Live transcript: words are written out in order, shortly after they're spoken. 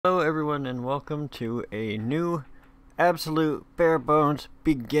everyone, and welcome to a new absolute bare bones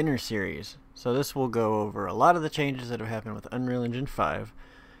beginner series. So this will go over a lot of the changes that have happened with Unreal Engine 5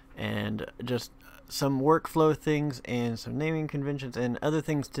 and just some workflow things and some naming conventions and other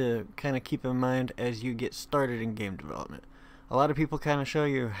things to kind of keep in mind as you get started in game development. A lot of people kind of show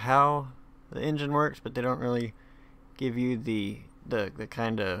you how the engine works, but they don't really give you the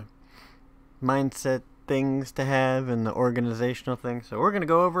kind of mindset things to have and the organizational things. So we're going to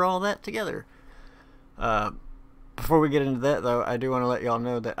go over all that together. Before we get into that, though, I do want to let y'all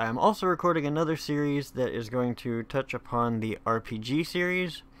know that I'm also recording another series that is going to touch upon the RPG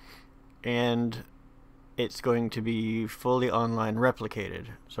series, and it's going to be fully online replicated.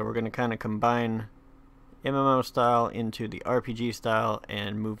 So we're going to kind of combine MMO style into the RPG style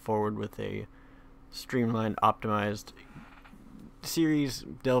and move forward with a streamlined, optimized series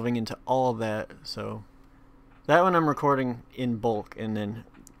delving into all of that. So that one I'm recording in bulk, and then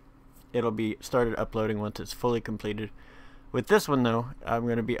it'll be started uploading once it's fully completed. With this one, though, I'm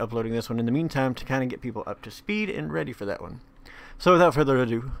going to be uploading this one in the meantime to kind of get people up to speed and ready for that one. So without further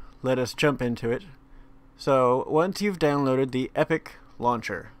ado, let us jump into it. So once you've downloaded the Epic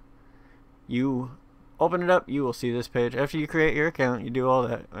launcher, you open it up, you will see this page. After you create your account, you do all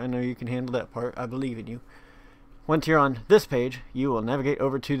that. I know you can handle that part. I believe in you. Once you're on this page, you will navigate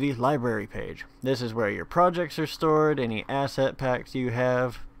over to the library page. This is where your projects are stored, any asset packs you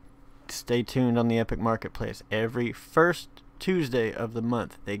have. Stay tuned on the Epic Marketplace. Every first Tuesday of the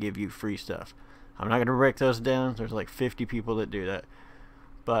month, they give you free stuff. I'm not going to break those down. There's like 50 people that do that.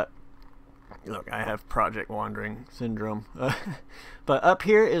 But look, I have project wandering syndrome. But up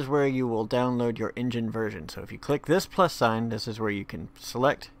here is where you will download your engine version. So if you click this plus sign, this is where you can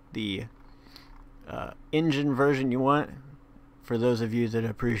select the engine version you want, for those of you that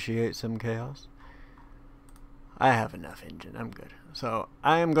appreciate some chaos. I have enough engine, I'm good. So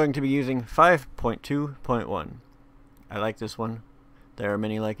I am going to be using 5.2.1. I like this one. There are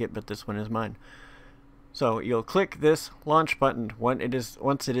many like it, but this one is mine. So you'll click this launch button once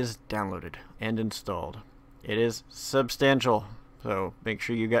it is downloaded and installed. It is substantial, so make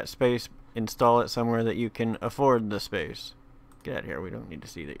sure you got space. Install it somewhere that you can afford the space. Get out of here, we don't need to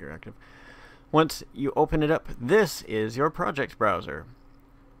see that you're active. Once you open it up, this is your project browser.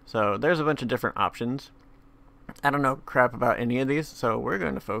 So there's a bunch of different options. I don't know crap about any of these, so we're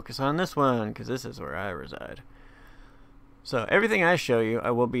going to focus on this one because this is where I reside. So everything I show you,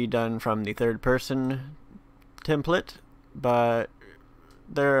 I will be done from the third person template, but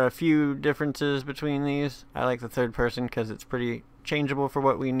there are a few differences between these. I like the third person because it's pretty changeable for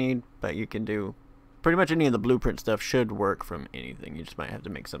what we need, but you can do pretty much any of the blueprint stuff should work from anything. You just might have to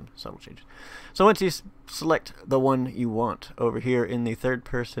make some subtle changes. So once you select the one you want, over here in the third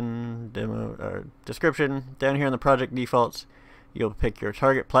person demo or description, down here in the project defaults, you'll pick your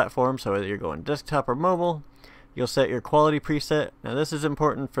target platform. So whether you're going desktop or mobile, you'll set your quality preset. Now this is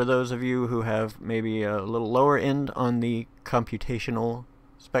important for those of you who have maybe a little lower end on the computational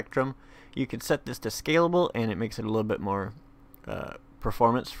spectrum. You can set this to scalable, and it makes it a little bit more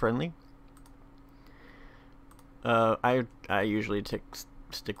performance friendly. I usually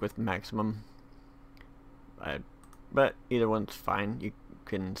stick with maximum, but either one's fine. You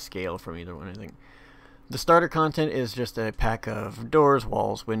can scale from either one, I think. The starter content is just a pack of doors,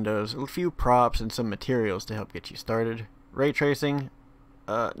 walls, windows, a few props, and some materials to help get you started. Ray tracing,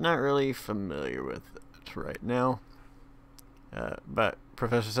 not really familiar with it right now, but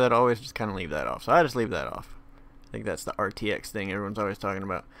Professor said always just kind of leave that off, so I just leave that off. I think that's the RTX thing everyone's always talking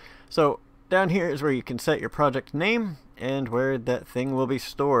about. So down here is where you can set your project name and where that thing will be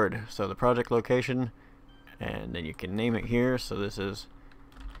stored. So the project location, and then you can name it here. So this is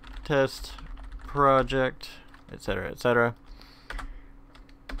test project, etc., etc.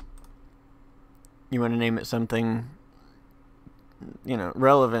 You want to name it something, you know,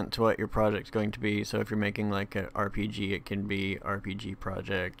 relevant to what your project's going to be. So if you're making like an RPG, it can be RPG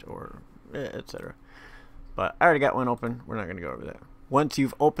project or etc. But I already got one open. We're not going to go over that. Once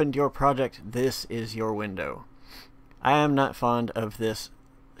you've opened your project, this is your window. I am not fond of this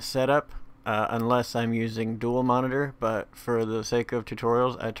setup unless I'm using dual monitor, but for the sake of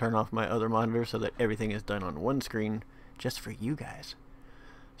tutorials, I turn off my other monitor so that everything is done on one screen just for you guys.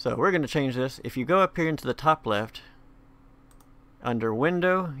 So we're going to change this. If you go up here into the top left, under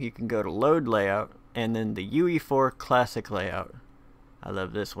Window, you can go to Load Layout, and then the UE4 Classic Layout. I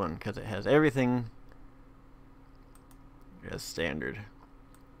love this one because it has everything as standard.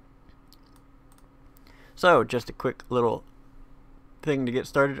 So just a quick little thing to get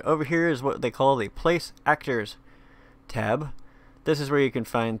started. Over here is what they call the Place Actors tab. This is where you can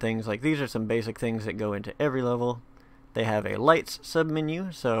find things like these are some basic things that go into every level. They have a lights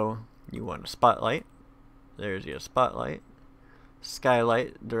submenu, so you want a spotlight. There's your spotlight.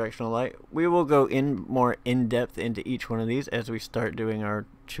 Skylight, directional light. We will go more in depth into each one of these as we start doing our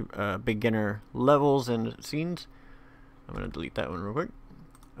beginner levels and scenes. I'm going to delete that one real quick.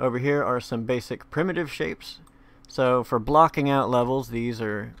 Over here are some basic primitive shapes. So for blocking out levels, these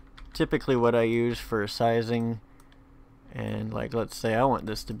are typically what I use for sizing. And like, let's say I want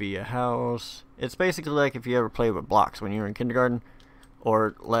this to be a house. It's basically like if you ever played with blocks when you were in kindergarten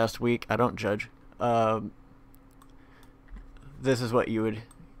or last week. I don't judge. This is what you would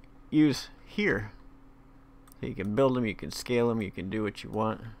use here. So you can build them, you can scale them, you can do what you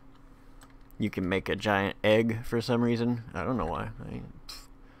want. You can make a giant egg for some reason. I don't know why.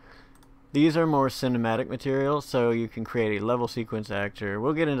 These are more cinematic material, so you can create a level sequence actor.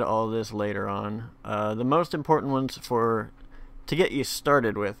 We'll get into all this later on. The most important ones to get you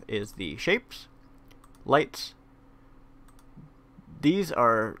started with is the shapes, lights. These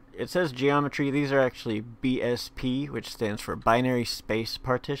are, it says geometry, these are actually BSP, which stands for binary space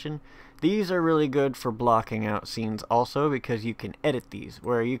partition. These are really good for blocking out scenes also, because you can edit these,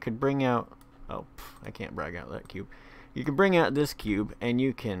 where you could bring out, I can't brag out that cube. You can bring out this cube and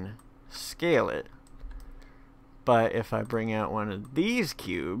you can scale it. But if I bring out one of these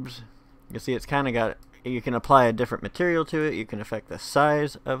cubes, you see it's kind of got, you can apply a different material to it, you can affect the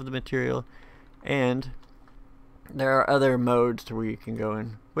size of the material, and there are other modes to where you can go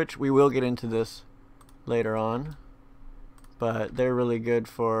in, which we will get into this later on, but they're really good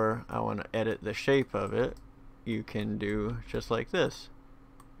for, I want to edit the shape of it. You can do just like this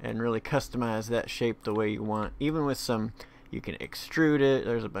and really customize that shape the way you want. Even with some, you can extrude it.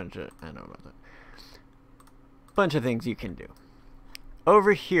 There's a bunch of, I know about that. Bunch of things you can do.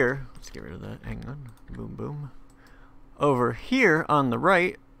 Over here, let's get rid of that, hang on, boom boom. Over here on the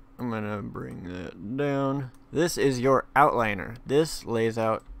right, I'm gonna bring that down. This is your outliner. This lays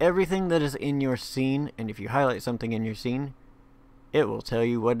out everything that is in your scene, and if you highlight something in your scene, it will tell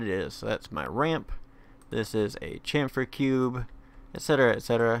you what it is. So that's my ramp. This is a chamfer cube, etc.,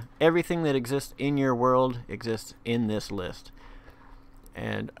 etc. Everything that exists in your world exists in this list.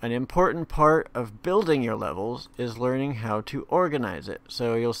 And an important part of building your levels is learning how to organize it.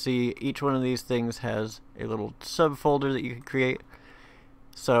 So you'll see each one of these things has a little subfolder that you can create.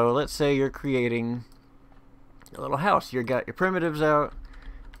 So let's say you're creating a little house. You got your primitives out.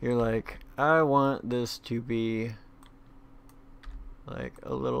 You're like, I want this to be like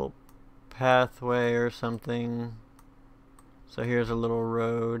a little pathway or something. So here's a little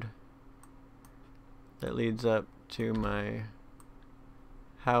road that leads up to my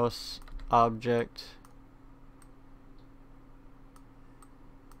house object.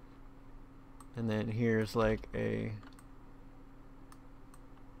 And then here's like a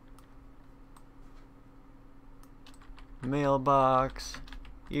mailbox.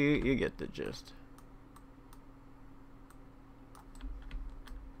 You get the gist.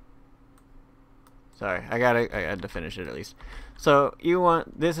 Sorry, I had to finish it at least. So you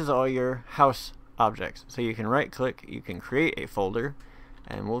want, this is all your house objects. So you can right click, you can create a folder,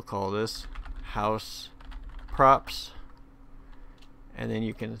 and we'll call this house props. And then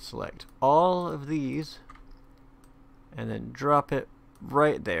you can select all of these and then drop it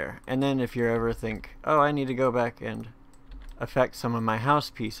right there. And then if you ever think, oh, I need to go back and affect some of my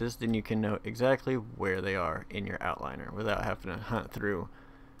house pieces, then you can know exactly where they are in your outliner without having to hunt through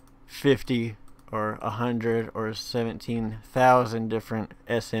 50 or 100 or 17,000 different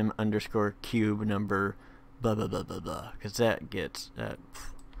SM_cube number blah blah blah blah blah, because that gets that.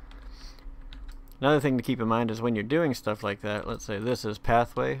 Another thing to keep in mind is when you're doing stuff like that, let's say this is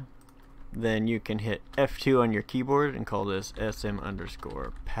pathway, then you can hit F2 on your keyboard and call this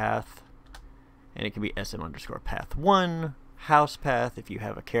SM_path, and it can be SM_path1, house path. If you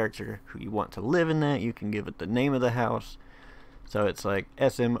have a character who you want to live in that, you can give it the name of the house. So it's like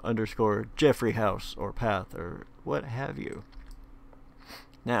SM_Jeffrey house or path or what have you.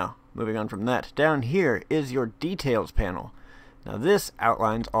 Now, moving on from that, down here is your details panel. Now this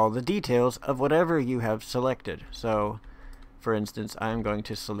outlines all the details of whatever you have selected. So, for instance, I'm going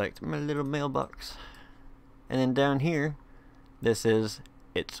to select my little mailbox. And then down here, this is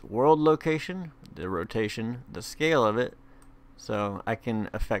its world location, the rotation, the scale of it. So I can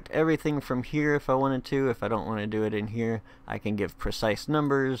affect everything from here if I wanted to. If I don't want to do it in here, I can give precise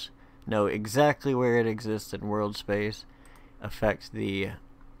numbers, know exactly where it exists in world space, affect the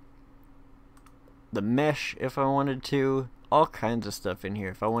mesh if I wanted to, all kinds of stuff in here.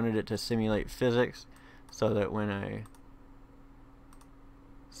 If I wanted it to simulate physics, so that when I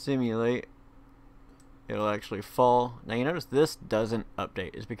simulate, it'll actually fall. Now you notice this doesn't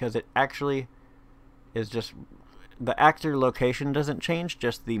update, is because it actually is just the actor location doesn't change,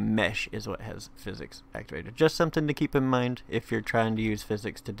 just the mesh is what has physics activated. Just something to keep in mind if you're trying to use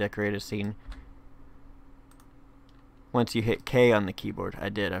physics to decorate a scene. Once you hit K on the keyboard,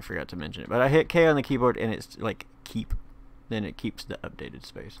 I forgot to mention it, but I hit K on the keyboard and it's like keep, then it keeps the updated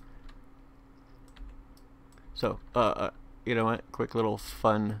space. So, you know what, quick little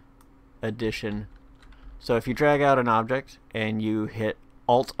fun addition. So if you drag out an object and you hit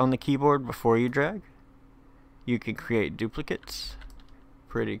Alt on the keyboard before you drag, you can create duplicates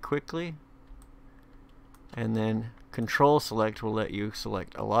pretty quickly, and then Control Select will let you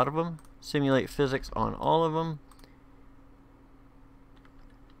select a lot of them, simulate physics on all of them,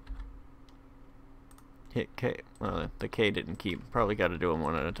 hit K. Well, the K didn't keep, probably got to do them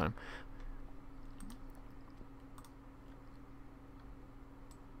one at a time.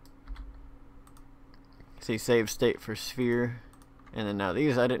 See, save state for sphere, and then now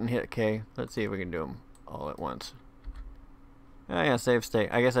these I didn't hit K. Let's see if we can do them all at once. Oh yeah, save state.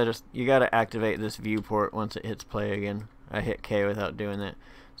 I guess you gotta activate this viewport once it hits play again. I hit K without doing that.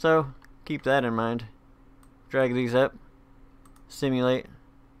 So, keep that in mind. Drag these up, simulate,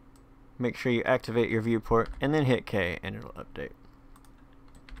 make sure you activate your viewport, and then hit K and it'll update.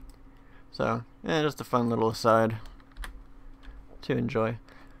 So, yeah, just a fun little aside to enjoy.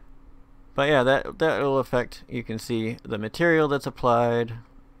 But yeah, that will affect, you can see the material that's applied,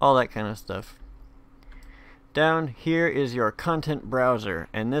 all that kind of stuff. Down here is your content browser,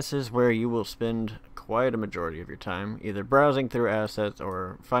 and this is where you will spend quite a majority of your time either browsing through assets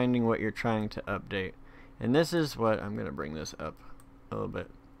or finding what you're trying to update. And this is what, I'm going to bring this up a little bit.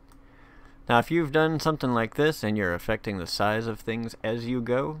 Now if you've done something like this and you're affecting the size of things as you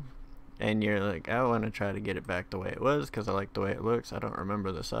go, and you're like, I want to try to get it back the way it was because I like the way it looks, I don't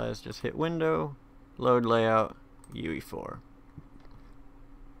remember the size, just hit Window, Load Layout, UE4.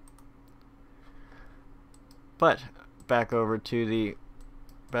 But back over,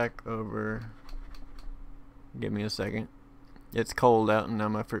 give me a second. It's cold out and now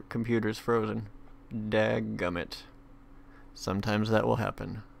my computer's frozen. Dadgummit. Sometimes that will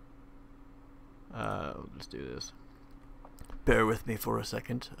happen. We'll just do this. Bear with me for a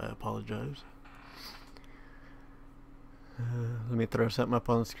second. I apologize. Let me throw something up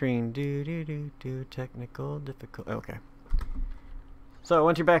on the screen. Technical difficulty. Okay. So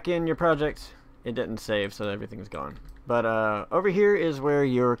once you're back in your project, it didn't save, so everything's gone. But over here is where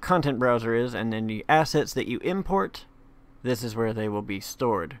your content browser is, and then the assets that you import, this is where they will be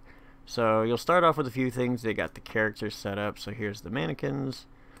stored. So you'll start off with a few things. They got the characters set up, so here's the mannequins,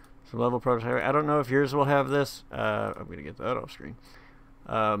 some level prototype. I don't know if yours will have this. I'm going to get that off screen.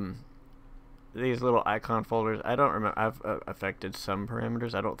 These little icon folders, I don't remember. I've affected some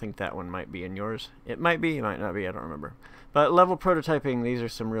parameters. I don't think that one might be in yours. It might be, it might not be, I don't remember. But level prototyping, these are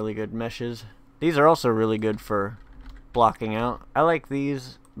some really good meshes. These are also really good for blocking out. I like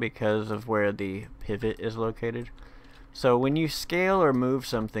these because of where the pivot is located. So when you scale or move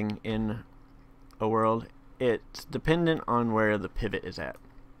something in a world, it's dependent on where the pivot is at.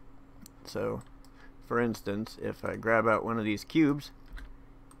 So, for instance, if I grab out one of these cubes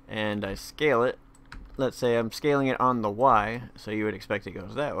and I scale it, let's say I'm scaling it on the Y, so you would expect it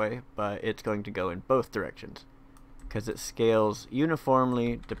goes that way, but it's going to go in both directions because it scales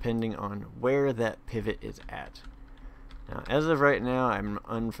uniformly depending on where that pivot is at. Now, as of right now, I'm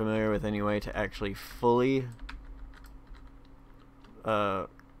unfamiliar with any way to actually fully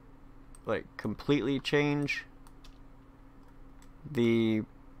like completely change the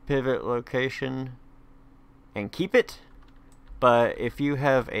pivot location and keep it. But if you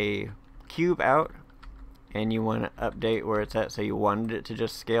have a cube out and you want to update where it's at, so you wanted it to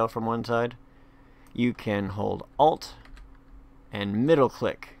just scale from one side, you can hold Alt and middle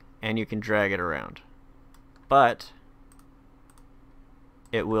click and you can drag it around, but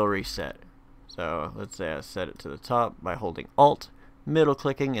it will reset. So let's say I set it to the top by holding Alt, middle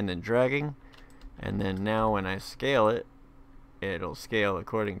clicking, and then dragging, and then now when I scale it, it'll scale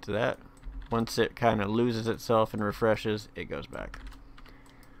according to that. Once it kind of loses itself and refreshes, it goes back.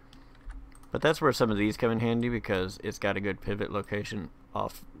 But that's where some of these come in handy because it's got a good pivot location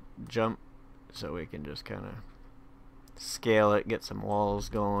off jump, so we can just kind of scale it, get some walls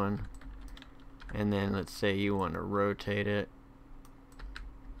going, and then let's say you want to rotate it.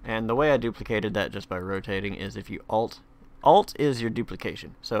 And the way I duplicated that just by rotating is if you Alt is your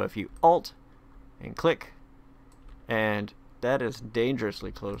duplication. So if you Alt and click, and that is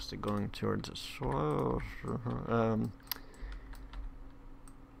dangerously close to going towards a slow.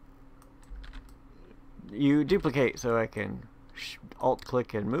 You duplicate, so I can Alt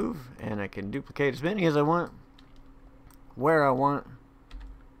click and move, and I can duplicate as many as I want, where I want.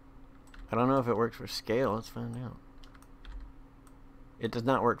 I don't know if it works for scale. Let's find out. It does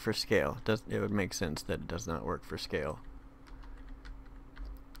not work for scale. It would make sense that it does not work for scale.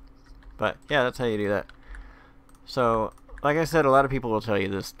 But yeah, that's how you do that. So, like I said, a lot of people will tell you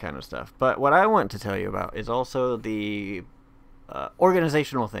this kind of stuff. But what I want to tell you about is also the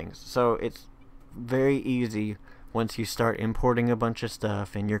organizational things. So it's very easy once you start importing a bunch of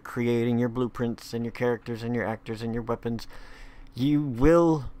stuff and you're creating your blueprints and your characters and your actors and your weapons. You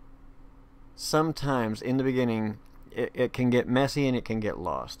will sometimes, in the beginning, it can get messy and it can get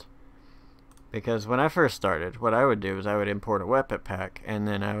lost. Because when I first started, what I would do is I would import a weapon pack, and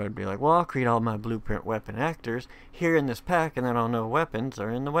then I would be like, well, I'll create all my blueprint weapon actors here in this pack, and then I'll know weapons are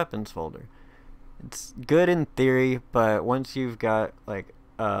in the weapons folder. It's good in theory, but once you've got like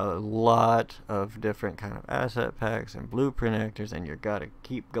a lot of different kind of asset packs and blueprint actors, and you've got to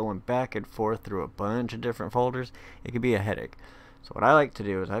keep going back and forth through a bunch of different folders, it can be a headache. So what I like to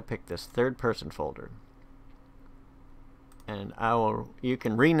do is I pick this third person folder, and you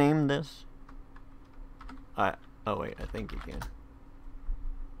can rename this. Oh wait, I think you can.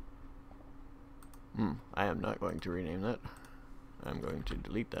 I am not going to rename that. I'm going to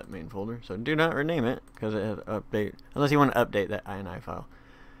delete that main folder. So do not rename it, because it has update, unless you want to update that ini file.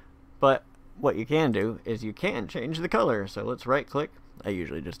 But what you can do is you can change the color. So let's right click. I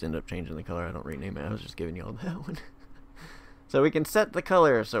usually just end up changing the color. I don't rename it. I was just giving you all that one. So we can set the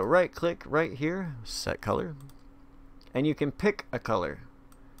color. So right click right here, set color. And you can pick a color.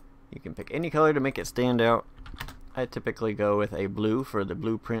 You can pick any color to make it stand out. I typically go with a blue for the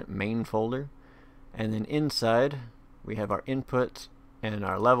blueprint main folder. And then inside we have our inputs and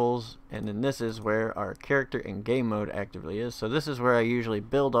our levels, and then this is where our character and game mode actively is. So this is where I usually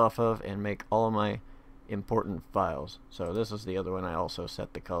build off of and make all of my important files. So this is the other one. I also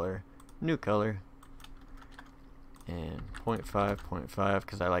set the color, new color, and 0.5, 0.5,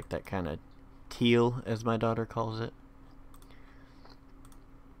 because I like that kind of teal, as my daughter calls it.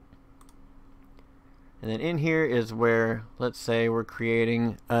 And then in here is where, let's say we're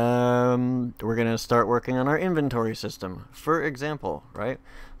creating, we're going to start working on our inventory system, for example, right?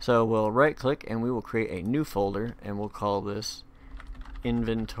 So we'll right click and we will create a new folder, and we'll call this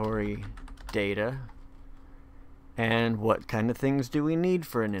inventory data. And what kind of things do we need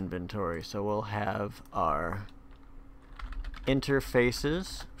for an inventory? So we'll have our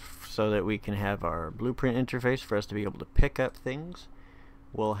interfaces, so that we can have our blueprint interface for us to be able to pick up things.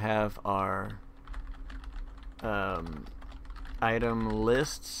 We'll have our item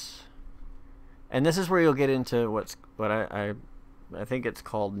lists, and this is where you'll get into what I think it's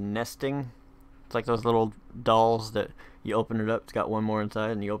called nesting. It's like those little dolls that you open it up, it's got one more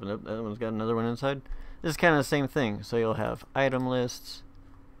inside, and you open it up, the other one's got another one inside. This is kind of the same thing. So you'll have item lists,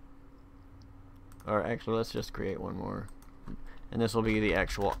 or actually let's just create one more, and this will be the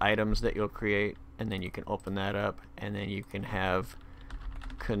actual items that you'll create, and then you can open that up, and then you can have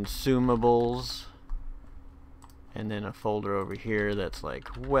consumables, and then a folder over here that's like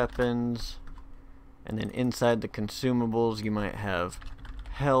weapons, and then inside the consumables you might have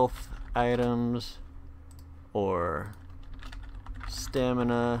health items or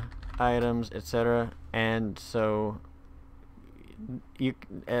stamina items, etc. And so you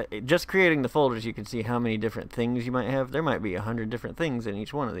just creating the folders, you can see how many different things you might have. There might be 100 different things in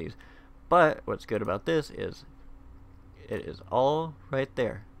each one of these, but what's good about this is it is all right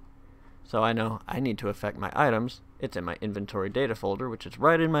there. So I know I need to affect my items. It's in my inventory data folder, which is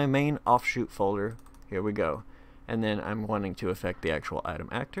right in my main offshoot folder. Here we go. And then I'm wanting to affect the actual item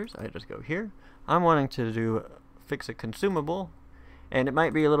actors. I just go here. I'm wanting to fix a consumable, and it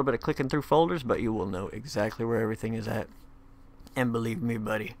might be a little bit of clicking through folders, but you will know exactly where everything is at. And believe me,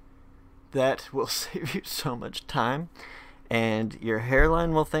 buddy, that will save you so much time, and your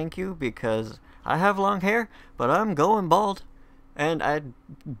hairline will thank you, because I have long hair, but I'm going bald. And I,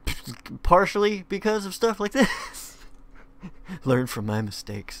 partially because of stuff like this, learn from my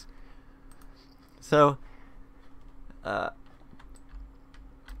mistakes. So, oh,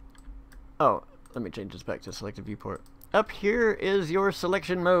 let me change this back to selected viewport. Up here is your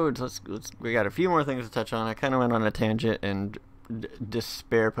selection modes. We got a few more things to touch on. I kind of went on a tangent and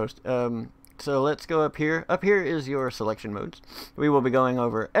despair post. So let's go up here. Up here is your selection modes. We will be going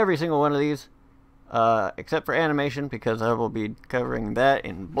over every single one of these. Except for animation, because I will be covering that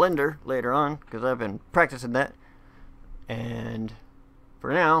in Blender later on, because I've been practicing that. And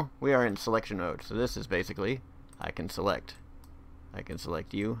for now, we are in selection mode. So this is basically, I can select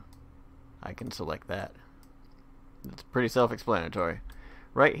you, I can select that. It's pretty self-explanatory.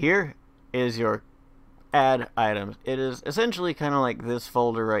 Right here is your add items. It is essentially kind of like this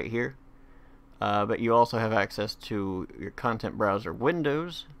folder right here, but you also have access to your content browser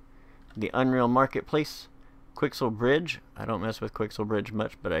windows, the Unreal Marketplace, Quixel Bridge. I don't mess with Quixel Bridge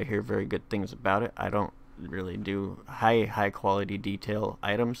much, but I hear very good things about it. I don't really do high quality detail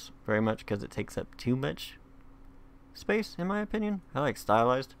items very much because it takes up too much space, in my opinion. I like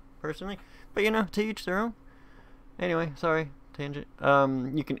stylized personally, but you know, to each their own. Anyway, sorry, tangent.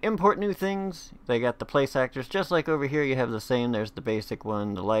 You can import new things. They got the place actors, just like over here. You have the same. There's the basic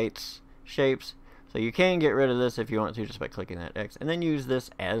one, the lights, shapes. So you can get rid of this if you want to, just by clicking that X, and then use this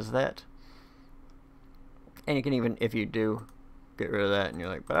as that. And you can even, if you do, get rid of that, and you're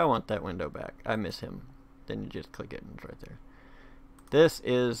like, but I want that window back. I miss him. Then you just click it, and it's right there. This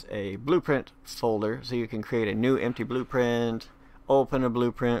is a blueprint folder, so you can create a new empty blueprint, open a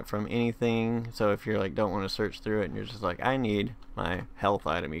blueprint from anything. So if you're like, don't want to search through it, and you're just like, I need my health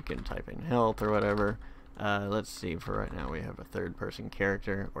item, you can type in health or whatever. Let's see, for right now we have a third-person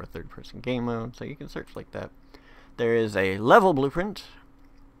character or third-person game mode, so you can search like that. There is a level blueprint.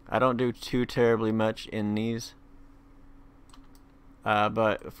 I don't do too terribly much in these,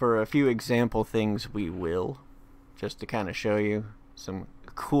 but for a few example things we will, just to kind of show you some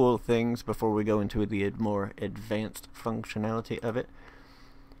cool things before we go into the more advanced functionality of it.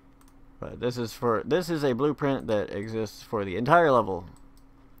 But this is a blueprint that exists for the entire level.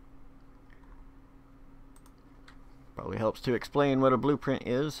 Probably helps to explain what a blueprint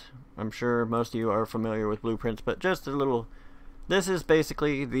is. I'm sure most of you are familiar with blueprints, but just a little. This is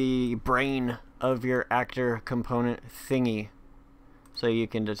basically the brain of your actor component thingy. So you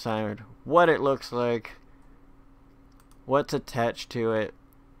can decide what it looks like, what's attached to it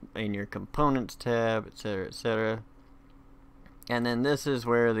in your components tab, etc., etc. And then this is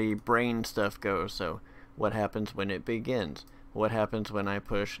where the brain stuff goes. So what happens when it begins? What happens when I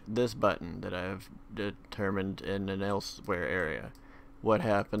push this button that I've determined in an elsewhere area? What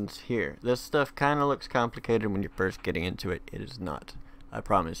happens here? This stuff kind of looks complicated when you're first getting into it. It is not. I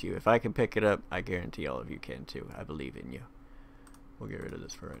promise you. If I can pick it up, I guarantee all of you can too. I believe in you. We'll get rid of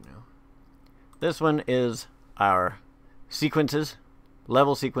this for right now. This one is our sequences.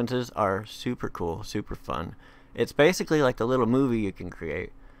 Level sequences are super cool, super fun. It's basically like a little movie you can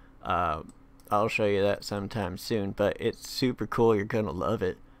create. I'll show you that sometime soon, but it's super cool. You're gonna love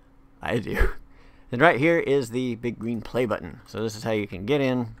it. I do. And right here is the big green play button. So this is how you can get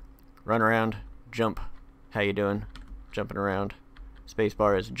in, run around, jump. How you doing? Jumping around.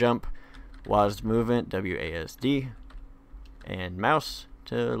 Spacebar is jump. WASD movement, WASD. And mouse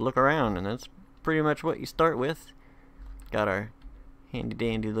to look around, and that's pretty much what you start with. Got our handy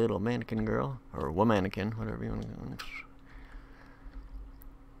dandy little mannequin girl, or womannequin, whatever you want to go.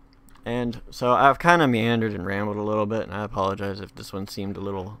 And so I've kind of meandered and rambled a little bit, and I apologize if this one seemed a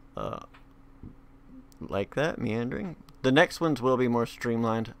little like that, meandering. The next ones will be more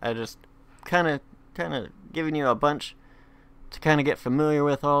streamlined. I just kind of giving you a bunch to kind of get familiar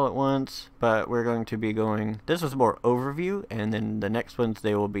with all at once, but we're going to be going, this was more overview, and then the next ones,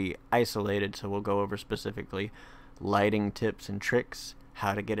 they will be isolated, so we'll go over specifically lighting tips and tricks,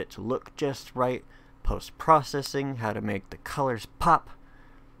 how to get it to look just right, post-processing, how to make the colors pop,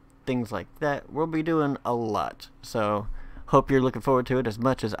 things like that. We'll be doing a lot, so hope you're looking forward to it as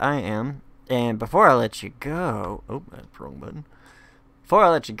much as I am. And before I let you go, oh, that's the wrong button. Before I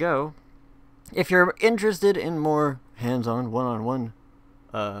let you go, if you're interested in more hands-on, one-on-one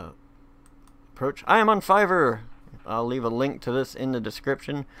approach, I am on Fiverr. I'll leave a link to this in the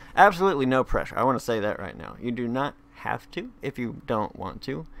description. Absolutely no pressure. I want to say that right now. You do not have to if you don't want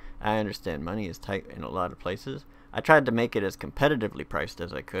to. I understand money is tight in a lot of places. I tried to make it as competitively priced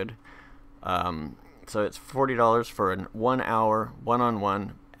as I could. So it's $40 for an 1 hour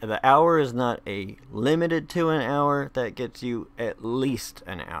one-on-one. The hour is not a limited to an hour. That gets you at least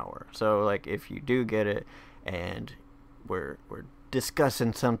an hour. So like if you do get it and we're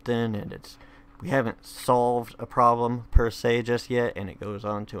discussing something and we haven't solved a problem per se just yet, and it goes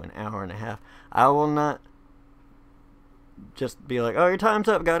on to an hour and a half, I will not just be like, oh, your time's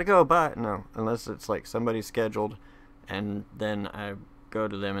up, gotta go, bye. No, unless it's like somebody scheduled, and then I go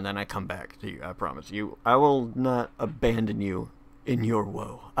to them and then I come back to you. I promise you, I will not abandon you in your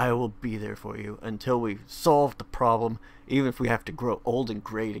woe. I will be there for you until we solve the problem. Even if we have to grow old and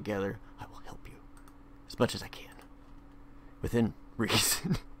gray together, I will help you as much as I can within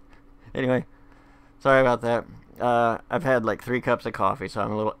reason. Anyway, sorry about that. I've had like 3 cups of coffee, so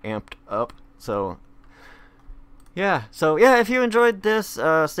I'm a little amped up. So yeah, if you enjoyed this,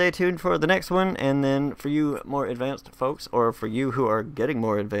 stay tuned for the next one. And then for you more advanced folks, or for you who are getting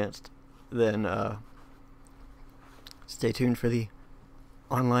more advanced, then stay tuned for the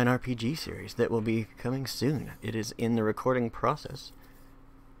online RPG series that will be coming soon. It is in the recording process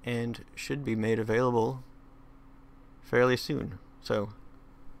and should be made available fairly soon. So,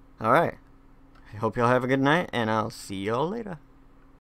 alright. I hope y'all have a good night, and I'll see y'all later.